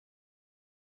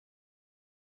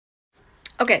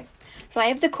Okay, so I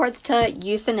have the chords to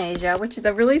Euthanasia, which is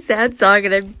a really sad song,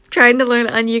 and I'm trying to learn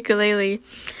on ukulele.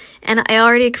 And I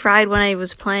already cried when I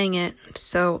was playing it,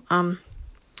 so,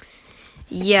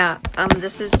 yeah,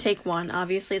 this is take 1.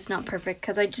 Obviously, it's not perfect,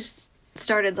 because I just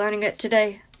started learning it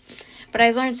today. But I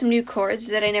learned some new chords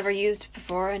that I never used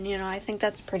before, and, I think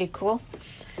that's pretty cool.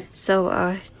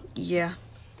 So, yeah.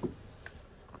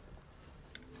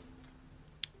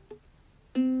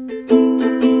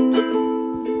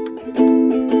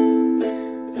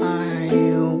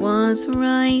 Was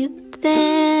right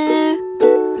there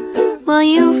while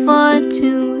you fought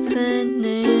tooth and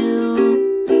nail,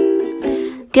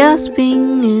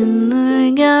 gasping in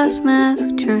the gas mask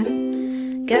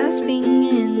gasping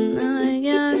in the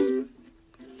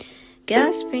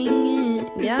gasping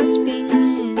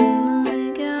in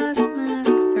the gas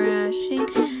mask, thrashing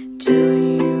till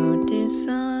you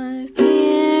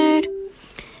disappeared.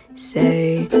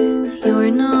 Say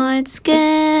you're not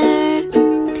scared,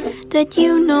 that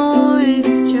you know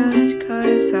it's just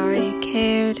 'cause I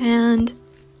cared, and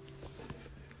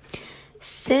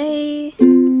say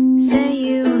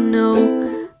you know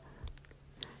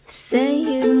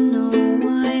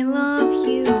I love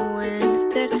you,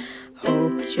 and that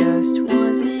hope just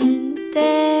wasn't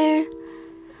there.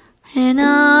 And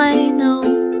I know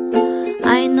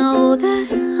that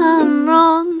I'm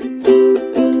wrong,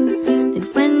 that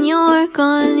when you're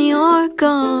gone, you're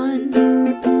gone.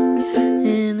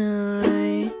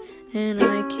 And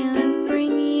I can't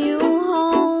bring you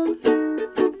home.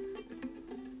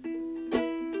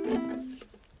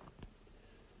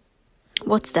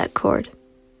 What's that chord?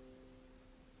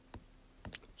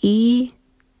 E?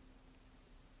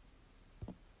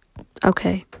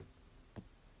 Okay.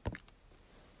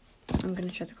 I'm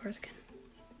gonna try the chorus again.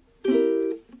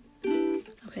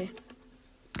 Okay.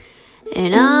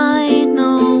 And I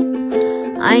know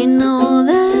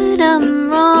that I'm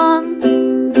wrong,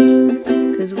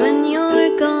 'cause when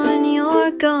you're gone,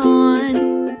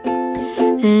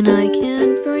 and I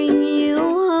can't bring you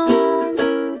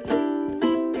home.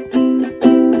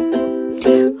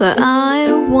 But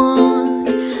I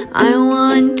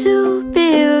want to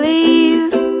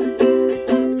believe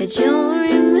that you'll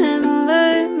remember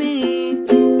me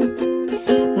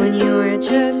when you were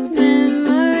just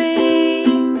memory.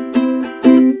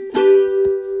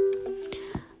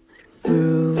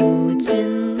 Roots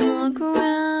in the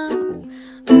ground,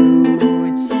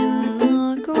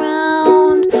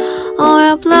 or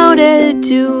uploaded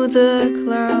to the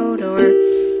cloud, or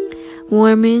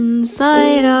warm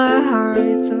inside our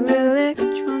hearts, or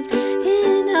electrons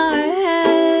in our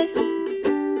head.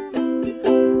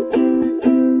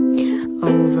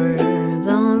 Over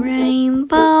the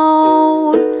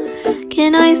rainbow,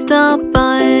 can I stop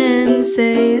by and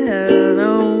say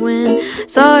hello? And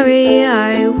sorry,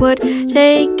 I would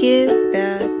take it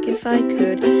back if I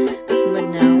could, but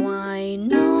now I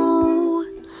know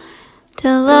to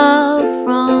love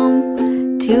from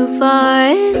too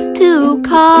far is to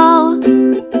call.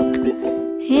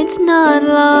 It's not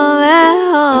love at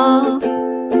all,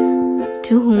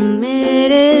 to whom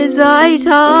it is I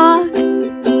talk.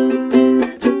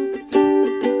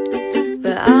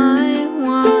 But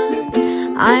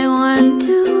I want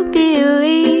to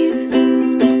believe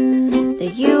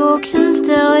that you can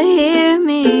still hear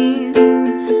me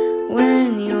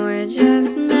when you're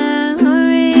just memory.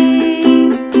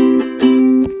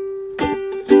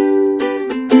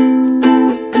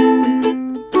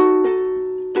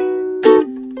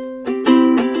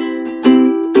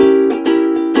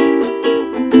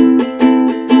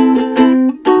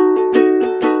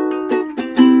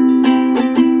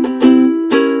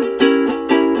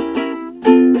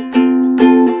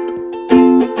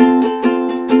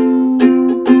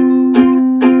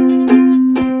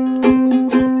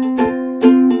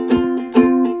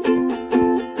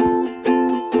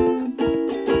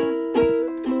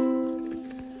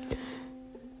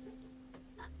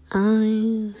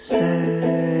 I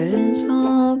said it's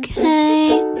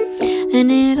okay, and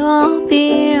it'll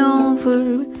be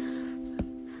over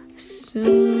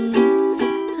soon.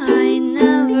 I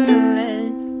never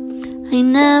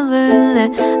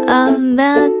let a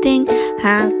bad thing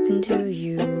happen to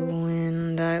you,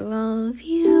 and I love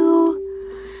you,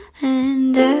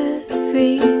 and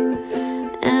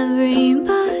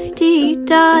everybody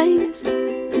dies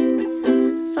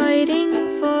fighting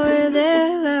for their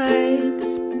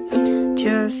lives,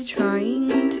 just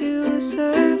trying to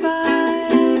survive.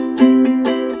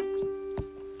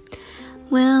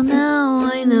 Well, now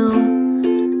I know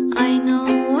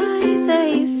why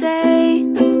they say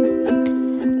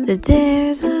that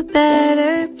there's a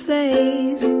better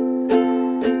place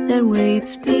that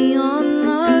waits beyond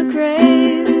the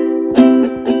grave.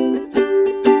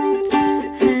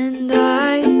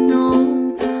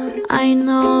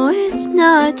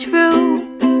 not true.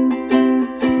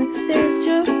 There's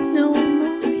just no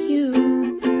more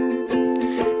you.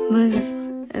 But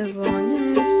as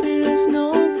long as there's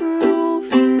no proof,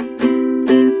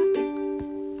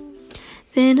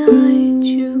 then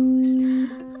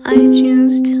I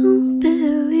choose to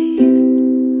believe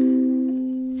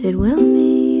that we'll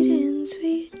meet in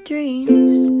sweet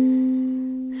dreams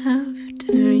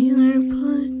after you're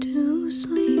put to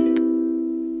sleep.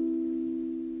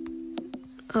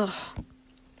 Ugh.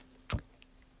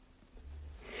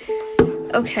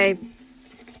 Okay.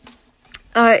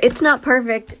 It's not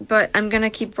perfect, but I'm gonna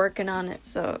keep working on it,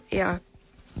 so yeah.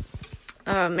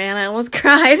 Oh man, I almost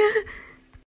cried.